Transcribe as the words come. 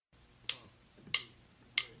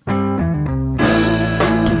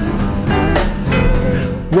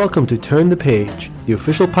welcome to Turn the Page, the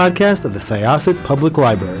official podcast of the Syosset Public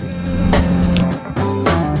Library.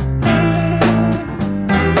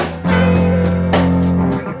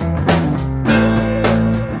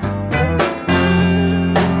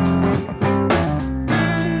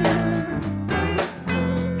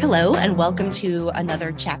 Hello, and welcome to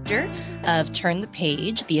another chapter of Turn the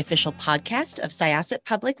Page, the official podcast of Syosset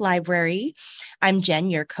Public Library. I'm Jen,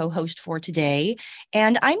 your co-host for today,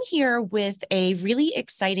 and I'm here with a really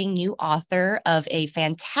exciting new author of a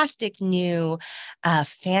fantastic new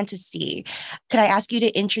fantasy. Could I ask you to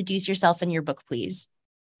introduce yourself and your book, please?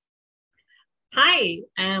 Hi,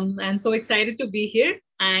 I'm so excited to be here.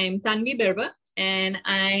 I'm Tanvi Berba, and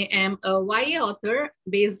I am a YA author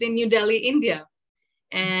based in New Delhi, India.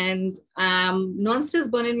 And Monsters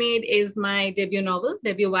Born and Made is my debut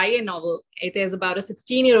YA novel. It is about a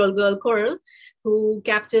 16-year-old girl, Coral, who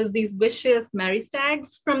captures these vicious Mary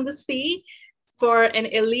stags from the sea for an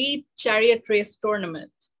elite chariot race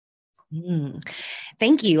tournament.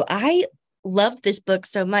 Thank you. I loved this book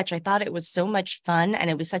so much. I thought it was so much fun and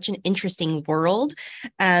it was such an interesting world.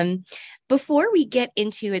 Before we get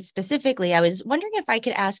into it specifically, I was wondering if I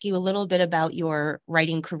could ask you a little bit about your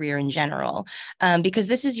writing career in general, because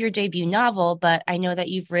this is your debut novel, but I know that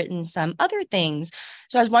you've written some other things.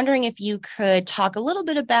 So I was wondering if you could talk a little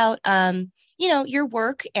bit about, your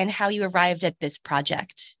work and how you arrived at this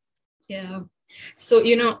project. Yeah. So,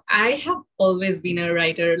 I have always been a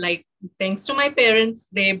writer. Like, thanks to my parents,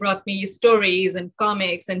 they brought me stories and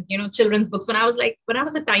comics and, children's books when I was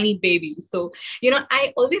a tiny baby. So,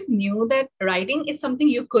 I always knew that writing is something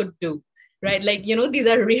you could do, right? Like, these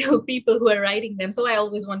are real people who are writing them. So I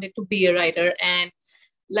always wanted to be a writer. And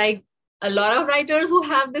like a lot of writers who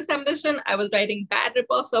have this ambition, I was writing bad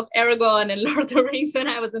ripoffs of Aragon and Lord of the Rings when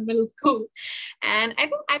I was in middle school. And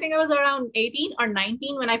I think I was around 18 or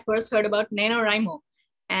 19 when I first heard about NaNoWriMo.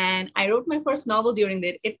 And I wrote my first novel during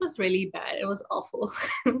that. It was really bad. It was awful.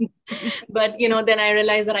 But, then I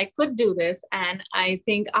realized that I could do this. And I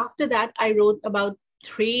think after that, I wrote about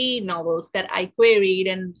 3 novels that I queried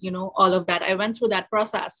and, all of that. I went through that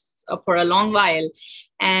process for a long while.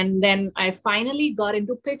 And then I finally got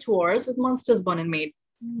into Pitch Wars with Monsters Born and Made,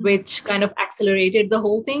 which kind of accelerated the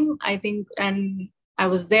whole thing, I think. And I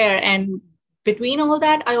was there. And between all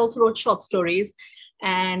that, I also wrote short stories.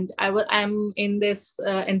 And I'm in this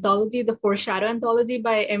anthology, the Foreshadow anthology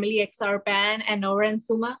by Emily X.R. Pan and Nora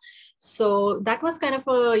Nsuma. So that was kind of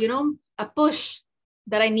a push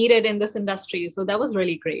that I needed in this industry. So that was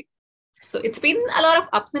really great. So it's been a lot of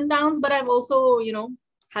ups and downs, but I've also,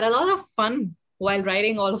 had a lot of fun while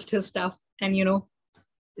writing all of this stuff. And,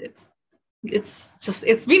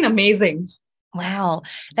 it's been amazing. Wow,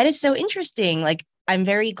 that is so interesting. Like, I'm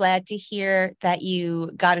very glad to hear that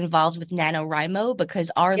you got involved with NaNoWriMo because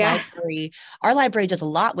our library does a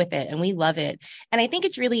lot with it and we love it. And I think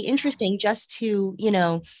it's really interesting just to,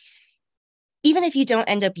 even if you don't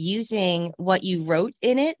end up using what you wrote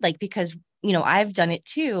in it, like, because, I've done it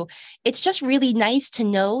too, it's just really nice to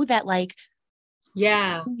know that, like,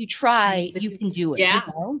 when you try, you can do it. Yeah.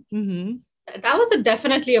 Mm-hmm. That was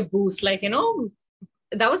definitely a boost. Like,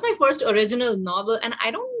 that was my first original novel. And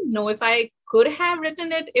I don't know if I could have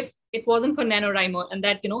written it if it wasn't for NaNoWriMo and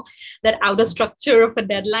that, that outer structure of a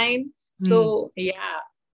deadline. So, yeah.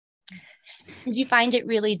 Did you find it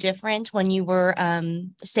really different when you were,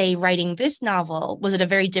 say, writing this novel? Was it a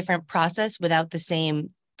very different process without the same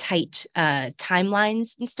tight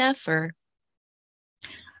timelines and stuff? Or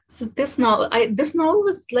so this novel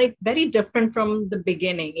was like very different from the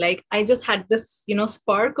beginning. Like I just had this,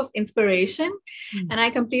 spark of inspiration and I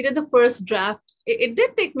completed the first draft. It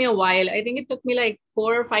did take me a while. I think it took me like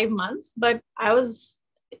 4 or 5 months, but I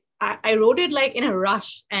wrote it like in a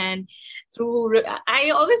rush and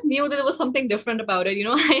I always knew that there was something different about it.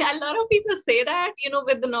 A lot of people say that,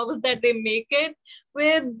 with the novels that they make it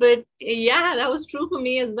with, but yeah, that was true for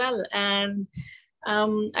me as well. And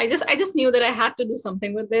I just knew that I had to do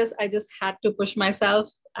something with this. I just had to push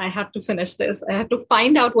myself. I had to finish this. I had to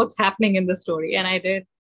find out what's happening in the story. And I did.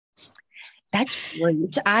 That's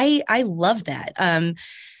great. I love that.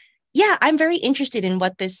 Yeah, I'm very interested in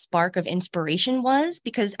what this spark of inspiration was,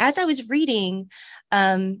 because as I was reading,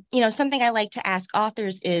 something I like to ask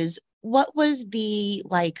authors is what was the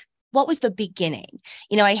beginning?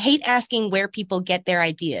 I hate asking where people get their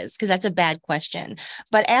ideas because that's a bad question,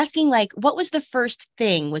 but asking like, what was the first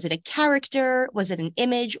thing? Was it a character? Was it an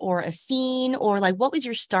image or a scene? Or like, what was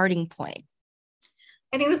your starting point?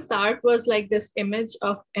 I think the start was like this image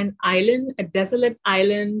of an island, a desolate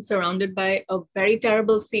island surrounded by a very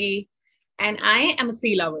terrible sea. And I am a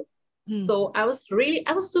sea lover. So I was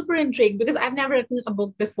super intrigued because I've never written a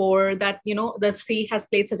book before that, the sea has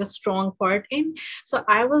played such a strong part in. So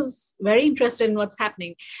I was very interested in what's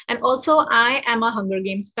happening. And also I am a Hunger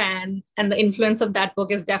Games fan, and the influence of that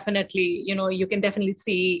book is definitely, you can definitely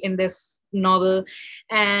see in this novel.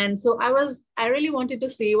 And so I really wanted to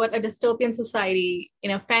see what a dystopian society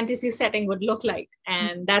in a fantasy setting would look like.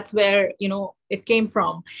 And that's where, it came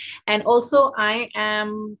from. And also I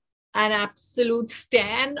am an absolute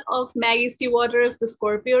stan of Maggie Still Waters, The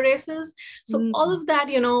Scorpio Races. So all of that,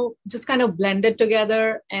 just kind of blended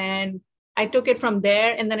together, and I took it from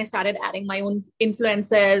there, and then I started adding my own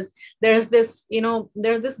influences. There's this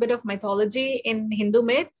bit of mythology in Hindu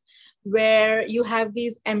myth where you have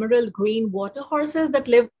these emerald green water horses that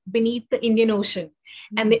live beneath the Indian Ocean,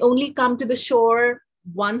 and they only come to the shore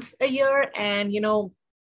once a year. And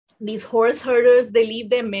these horse herders, they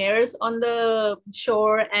leave their mares on the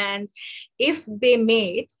shore, and if they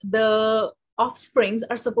mate, the offsprings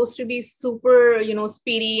are supposed to be super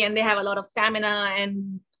speedy, and they have a lot of stamina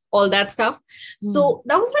and all that stuff. So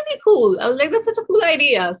that was really cool. I was like, that's such a cool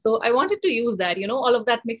idea. So I wanted to use that, all of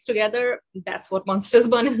that mixed together. That's what Monsters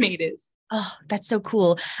Born and Made is. Oh, that's so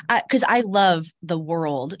cool. Because I love the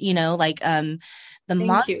world, the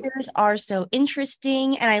monsters are so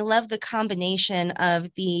interesting. And I love the combination of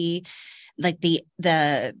the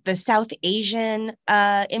South Asian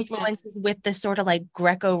influences with the sort of like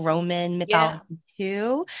Greco-Roman mythology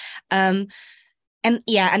too. And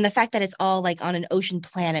the fact that it's all like on an ocean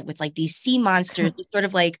planet with like these sea monsters sort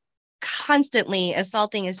of like constantly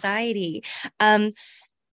assaulting society.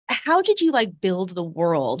 How did you like build the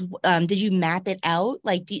world? Did you map it out?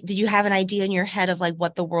 Like, did you have an idea in your head of like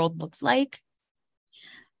what the world looks like?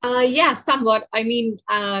 Yeah, somewhat. I mean,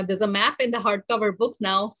 there's a map in the hardcover book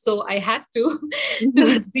now, so I had to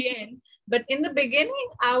towards the end. But in the beginning,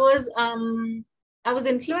 I was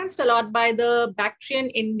influenced a lot by the Bactrian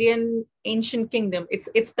Indian ancient kingdom.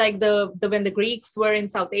 It's like the when the Greeks were in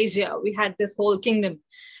South Asia, we had this whole kingdom,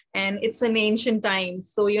 and it's an ancient time.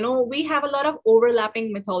 So we have a lot of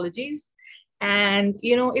overlapping mythologies. And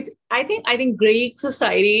I think Greek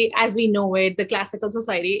society, as we know it, the classical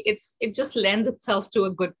society, it just lends itself to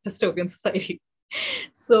a good dystopian society.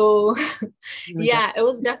 So yeah, it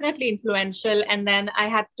was definitely influential. And then I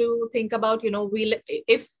had to think about,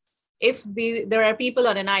 if there are people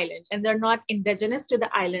on an island and they're not indigenous to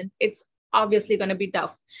the island, it's obviously going to be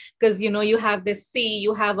tough because you have this sea,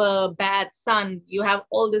 you have a bad sun, you have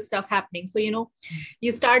all this stuff happening. So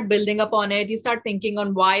you start building upon it, you start thinking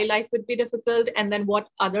on why life would be difficult, and then what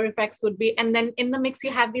other effects would be, and then in the mix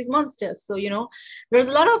you have these monsters. So there's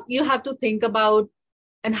a lot of you have to think about,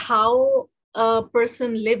 and how a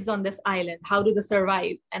person lives on this island, how do they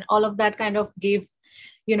survive, and all of that kind of gave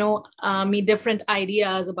me different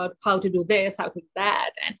ideas about how to do this, how to do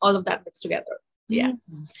that, and all of that mixed together. Yeah.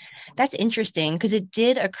 That's interesting, because it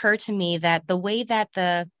did occur to me that the way that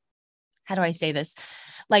how do I say this?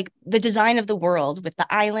 Like the design of the world with the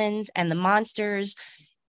islands and the monsters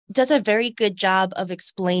does a very good job of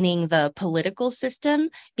explaining the political system,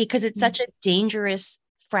 because it's such a dangerous,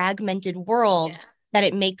 fragmented world that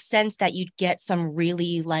it makes sense that you'd get some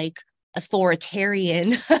really like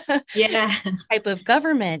authoritarian type of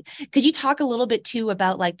government. Could you talk a little bit too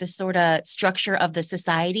about like the sort of structure of the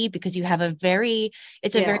society, because you have a very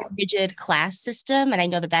rigid class system, and I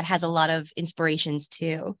know that has a lot of inspirations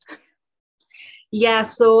too. Yeah,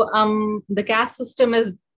 so the caste system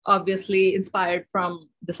is obviously inspired from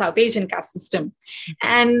the South Asian caste system,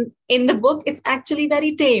 and in the book it's actually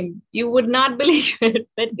very tame. You would not believe it,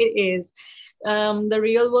 but it is. The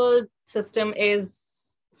real world system is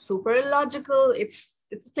super illogical. It's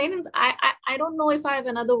plain and I don't know if I have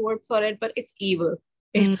another word for it, but it's evil.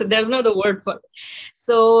 There's no other word for it.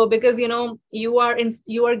 So because you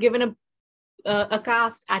are given a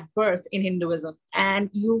caste at birth in Hinduism, and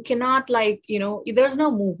you cannot there's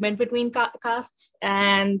no movement between castes,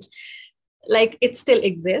 and like it still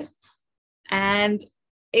exists, and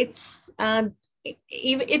it's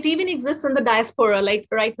it even exists in the diaspora. Like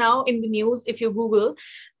right now in the news, if you Google,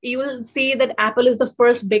 you will see that Apple is the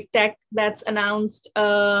first big tech that's announced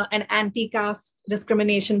an anti-caste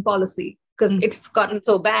discrimination policy, because it's gotten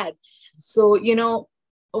so bad. So,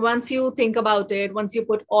 once you think about it, once you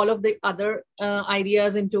put all of the other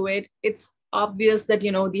ideas into it, it's obvious that,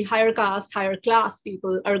 the higher caste, higher class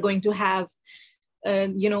people are going to have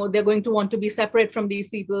they're going to want to be separate from these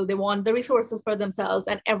people. They want the resources for themselves,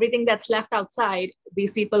 and everything that's left outside,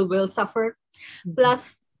 these people will suffer.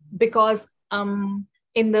 Plus, because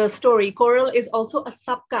in the story, Coral is also a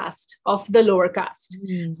subcaste of the lower caste.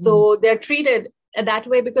 So they're treated that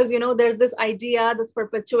way, because, there's this idea that's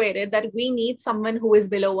perpetuated that we need someone who is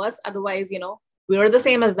below us. Otherwise, we're the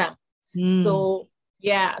same as them. So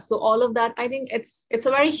yeah, so all of that, I think it's a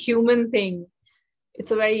very human thing.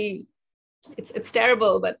 It's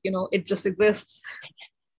terrible, but it just exists.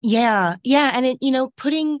 Yeah. And it,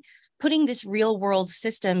 putting this real world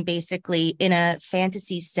system basically in a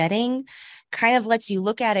fantasy setting kind of lets you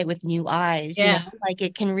look at it with new eyes. Like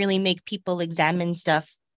it can really make people examine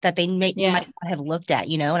stuff that they might not have looked at,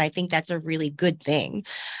 and I think that's a really good thing.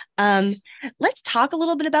 Let's talk a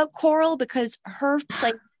little bit about Coral, because her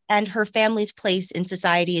place and her family's place in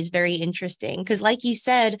society is very interesting. Because like you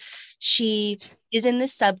said, she is in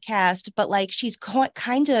this subcaste, but like she's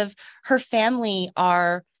kind of, her family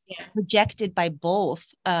are rejected by both,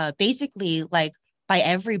 basically like by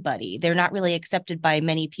everybody. They're not really accepted by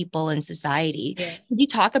many people in society. Could you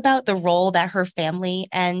talk about the role that her family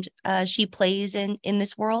and she plays in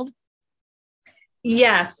this world?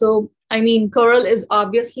 Yeah, so I mean, Coral is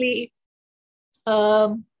obviously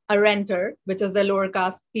a renter, which is the lower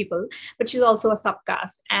caste people, but she's also a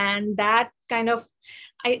subcaste, and that kind of,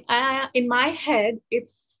 I in my head,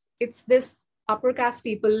 it's this upper caste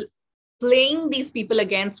people playing these people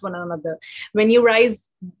against one another. When you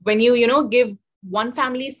give one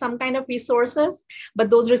family some kind of resources, but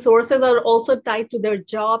those resources are also tied to their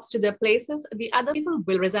jobs, to their places, the other people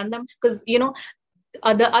will resent them, because the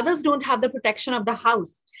others don't have the protection of the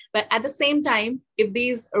house. But at the same time, if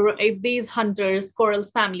these hunters,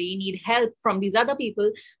 Coral's family, need help from these other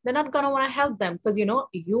people, they're not going to want to help them, because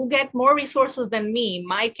you get more resources than me.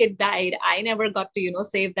 My kid died, I never got to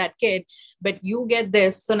save that kid, but you get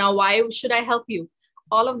this, so now why should I help you?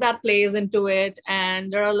 All of that plays into it,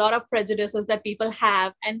 and there are a lot of prejudices that people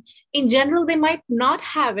have, and in general they might not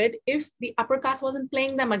have it if the upper caste wasn't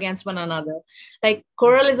playing them against one another. Like,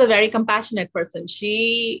 Coral is a very compassionate person.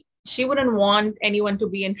 She wouldn't want anyone to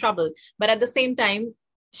be in trouble, but at the same time,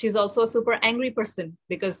 she's also a super angry person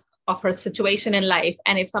because of her situation in life.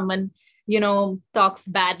 And if someone talks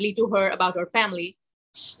badly to her about her family,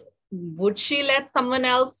 would she let someone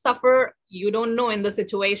else suffer? You don't know in the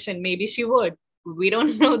situation. Maybe she would. We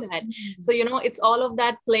don't know that. So it's all of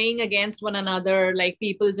that playing against one another, like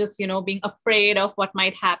people just being afraid of what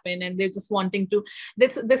might happen, and they're just wanting to,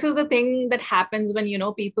 this is the thing that happens when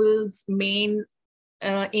people's main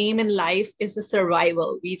aim in life is just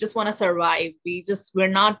survival. We just want to survive. We're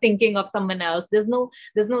not thinking of someone else. There's no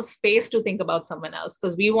space to think about someone else,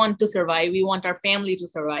 because we want to survive. We want our family to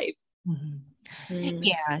survive.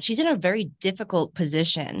 Yeah, she's in a very difficult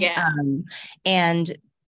position. And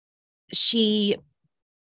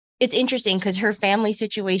it's interesting because her family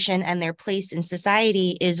situation and their place in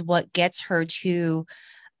society is what gets her to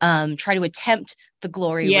try to attempt the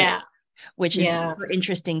glory race, which is super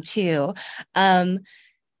interesting too. Let's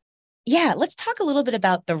talk a little bit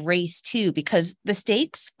about the race too, because the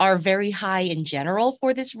stakes are very high in general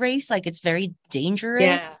for this race. Like, it's very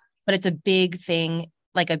dangerous, but it's a big thing,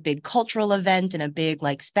 like a big cultural event and a big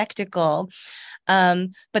like spectacle.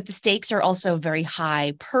 But the stakes are also very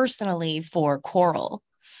high personally for Coral.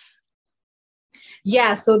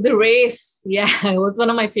 Yeah, so the race, it was one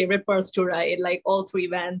of my favorite parts to ride, like all three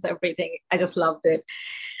events, everything. I just loved it.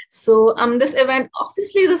 So this event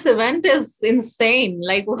is insane.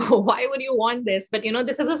 Like, why would you want this? But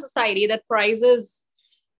this is a society that prizes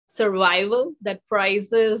survival, that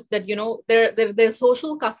prizes that their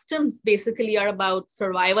social customs basically are about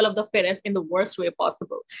survival of the fittest in the worst way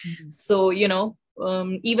possible. So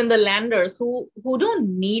even the landers who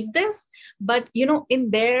don't need this, but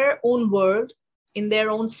in their own world, in their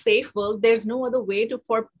own safe world, there's no other way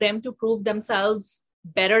for them to prove themselves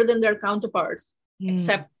better than their counterparts,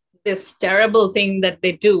 except this terrible thing that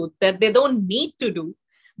they do that they don't need to do,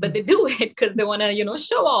 but they do it because they want to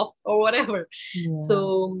show off or whatever.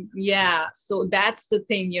 So that's the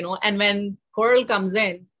thing. And when Coral comes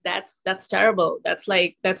in, that's terrible. That's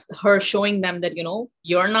her showing them that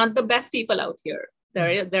you're not the best people out here.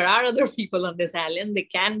 There are other people on this island. They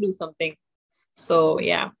can do something. So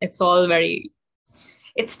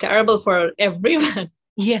it's terrible for everyone.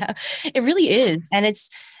 Yeah, it really is. And it's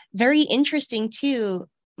very interesting too.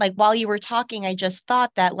 Like, while you were talking, I just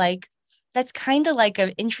thought that like that's kind of like an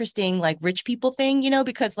interesting like rich people thing,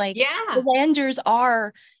 because like the Landers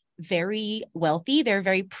are very wealthy, they're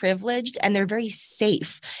very privileged, and they're very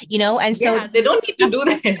safe, and so they don't need to do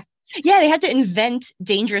that. They had to invent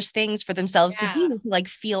dangerous things for themselves to do, to like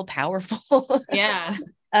feel powerful.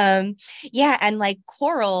 And like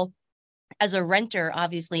Coral, as a renter,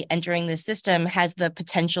 obviously entering the system has the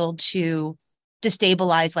potential to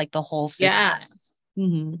destabilize like the whole system.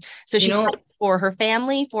 So she's fighting for her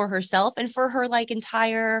family, for herself, and for her like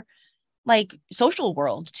entire like social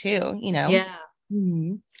world too, you know? Yeah.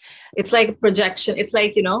 Mhm. It's like a projection. It's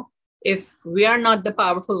like, if we are not the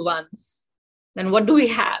powerful ones, then what do we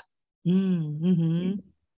have? Mm-hmm.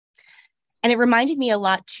 And it reminded me a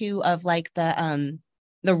lot too of like the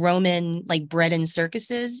Roman like bread and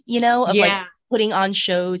circuses, you know, of like Yeah. putting on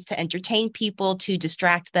shows to entertain people, to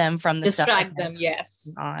distract them from the stuff that Distract they're them.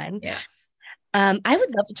 Yes. on. Yes. I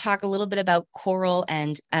would love to talk a little bit about Coral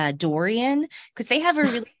and Dorian because they have a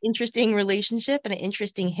really interesting relationship and an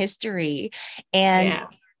interesting history. And Yeah.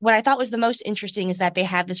 what I thought was the most interesting is that they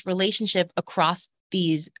have this relationship across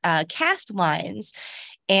these caste lines.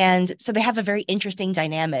 And so they have a very interesting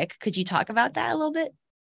dynamic. Could you talk about that a little bit?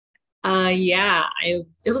 Yeah,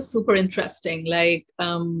 it was super interesting. Like,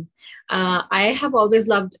 I have always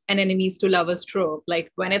loved an enemies to lovers trope.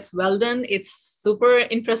 Like when it's well done, it's super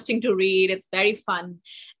interesting to read. It's very fun.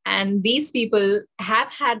 And these people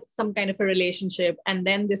have had some kind of a relationship and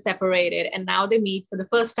then they separated and now they meet for the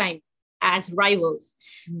first time as rivals.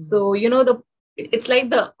 So, it's like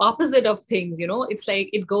the opposite of things, it's like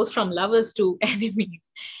it goes from lovers to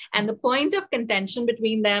enemies. And the point of contention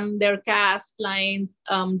between them, their caste lines,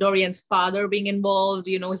 Dorian's father being involved,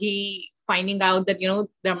 he finding out that,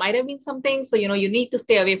 there might have been something. So, you need to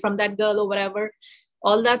stay away from that girl or whatever.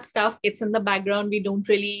 All that stuff, it's in the background. We don't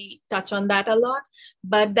really touch on that a lot.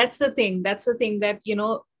 But that's the thing. That's the thing that,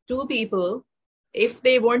 two people, if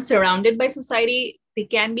they weren't surrounded by society, they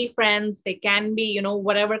can be friends, they can be,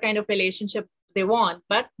 whatever kind of relationship they want.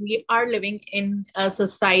 But we are living in a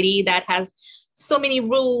society that has so many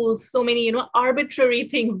rules, so many, arbitrary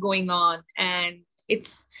things going on. And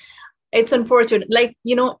it's unfortunate. Like,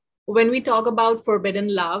 when we talk about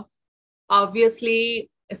forbidden love, obviously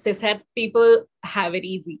cishet people have it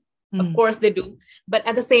easy. Of course they do. But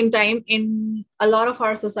at the same time, in a lot of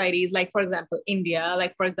our societies, like for example, India,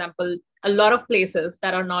 like for example, a lot of places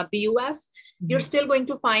that are not the US, you're still going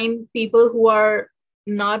to find people who are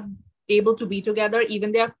not able to be together,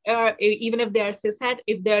 even even if they are cishet,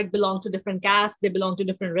 if they belong to different castes, they belong to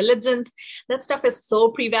different religions. That stuff is so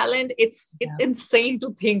prevalent. It's insane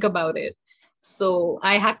to think about it. So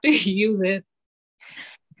I have to use it.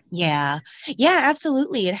 Yeah. Yeah,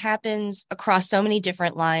 absolutely. It happens across so many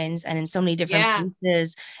different lines and in so many different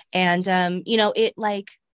places. And it like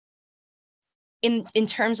in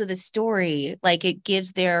terms of the story, like it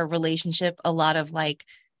gives their relationship a lot of like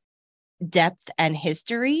depth and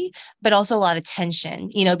history, but also a lot of tension,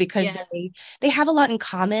 because they have a lot in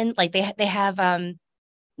common. Like they have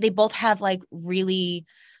they both have like really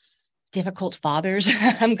difficult fathers.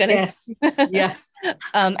 I'm gonna say. Yes.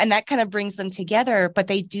 And that kind of brings them together, but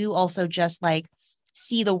they do also just like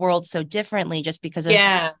see the world so differently just because of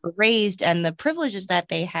how they were raised and the privileges that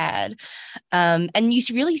they had. And you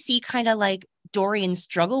really see kind of like Dorian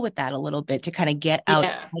struggle with that a little bit to kind of get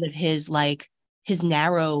outside of his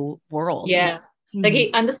narrow world. Yeah. Like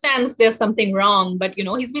he understands there's something wrong, but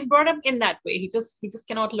he's been brought up in that way. He just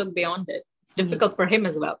cannot look beyond it. It's difficult for him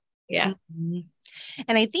as well. Yeah.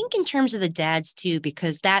 And I think in terms of the dads too,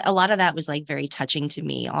 because that a lot of that was like very touching to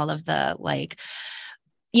me, all of the like,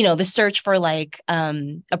 the search for like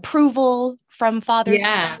approval from father,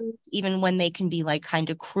 even when they can be like kind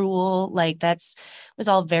of cruel, like was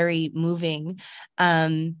all very moving.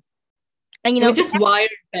 And we just wired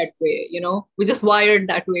that way, we just wired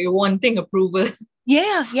that way, wanting approval.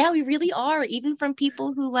 Yeah, we really are, even from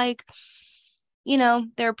people who like,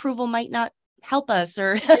 their approval might not help us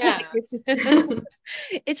or like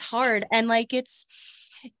it's hard. And like it's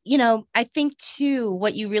I think too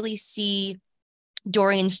what you really see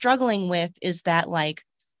Dorian struggling with is that like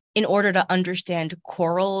in order to understand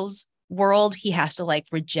Coral's world, he has to like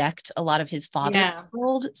reject a lot of his father's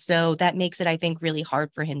world, so that makes it I think really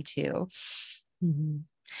hard for him too. And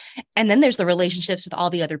then there's the relationships with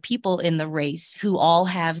all the other people in the race who all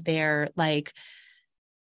have their like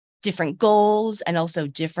different goals and also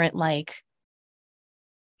different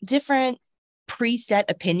preset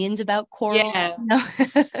opinions about Coral.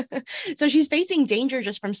 So she's facing danger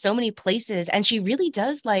just from so many places, and she really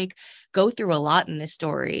does like go through a lot in this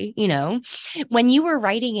story. When you were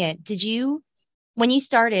writing it, when you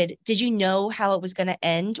started, did you know how it was going to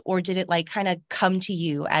end, or did it like kind of come to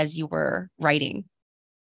you as you were writing?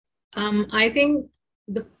 I think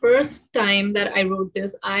the first time that I wrote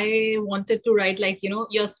this, I wanted to write like,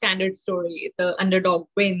 your standard story, the underdog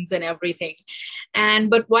wins and everything.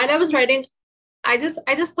 But while I was writing, I just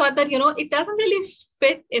thought that, it doesn't really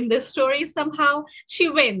fit in this story somehow. She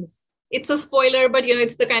wins. It's a spoiler, but,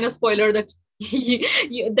 it's the kind of spoiler that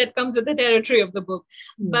that comes with the territory of the book.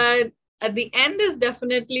 But at the end is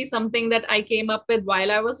definitely something that I came up with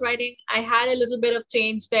while I was writing. I had a little bit of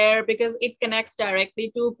change there because it connects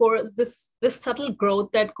directly to Coral, this subtle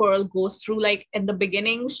growth that Coral goes through. Like in the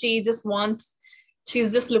beginning, she's just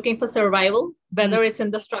looking for survival, whether it's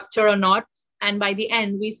in the structure or not. And by the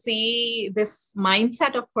end, we see this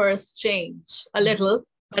mindset of hers change a little,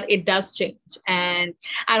 but it does change. And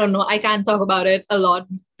I don't know, I can't talk about it a lot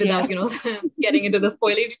without, getting into the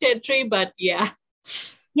spoilery territory, but yeah.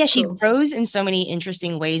 Yeah, she grows in so many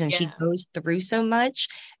interesting ways, and she goes through so much.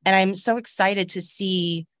 And I'm so excited to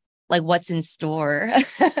see like what's in store.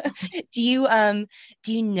 Do you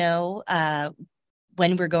know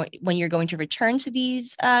when you're going to return to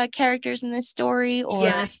these characters in this story?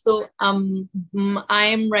 Or so I'm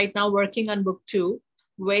right now working on book 2,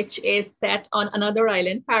 which is set on another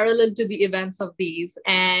island parallel to the events of these,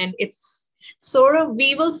 and it's sort of,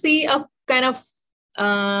 we will see a kind of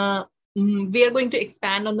we are going to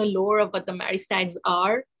expand on the lore of what the Maristags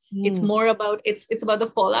are. It's more about it's about the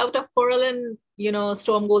fallout of Coral and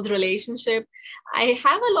Stormgold's relationship. I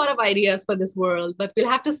have a lot of ideas for this world, but we'll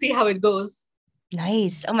have to see how it goes.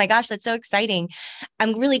 Nice. Oh my gosh, that's so exciting.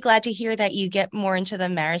 I'm really glad to hear that you get more into the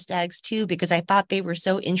Maristags too, because I thought they were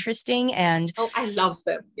so interesting. And I love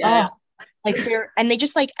them. Yeah. Like they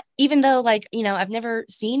just like, even though like, I've never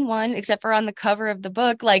seen one except for on the cover of the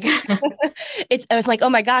book, like I was like, oh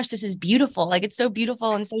my gosh, this is beautiful. Like it's so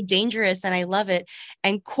beautiful and so dangerous. And I love it.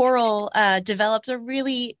 And Coral develops a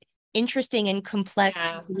really interesting and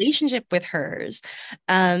complex relationship with hers.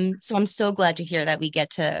 So I'm so glad to hear that we get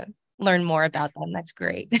to learn more about them. That's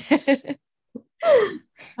great.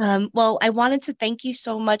 Well, I wanted to thank you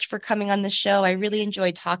so much for coming on the show. I really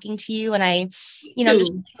enjoyed talking to you, and I'm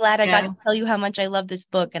just really glad I got to tell you how much I love this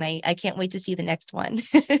book, and I can't wait to see the next one.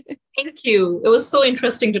 Thank you. It was so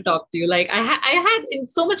interesting to talk to you. Like I had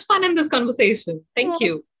so much fun in this conversation. Thank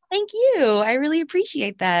you. Thank you. I really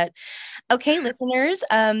appreciate that. Okay, listeners,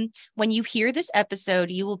 when you hear this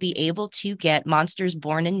episode, you will be able to get Monsters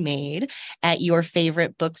Born and Made at your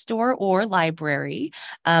favorite bookstore or library.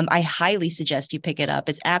 I highly suggest you pick it up.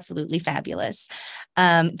 It's absolutely fabulous.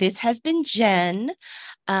 This has been Jen,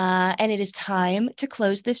 and it is time to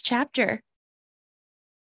close this chapter.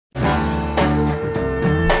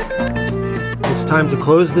 It's time to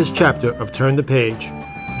close this chapter of Turn the Page.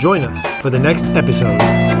 Join us for the next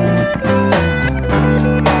episode.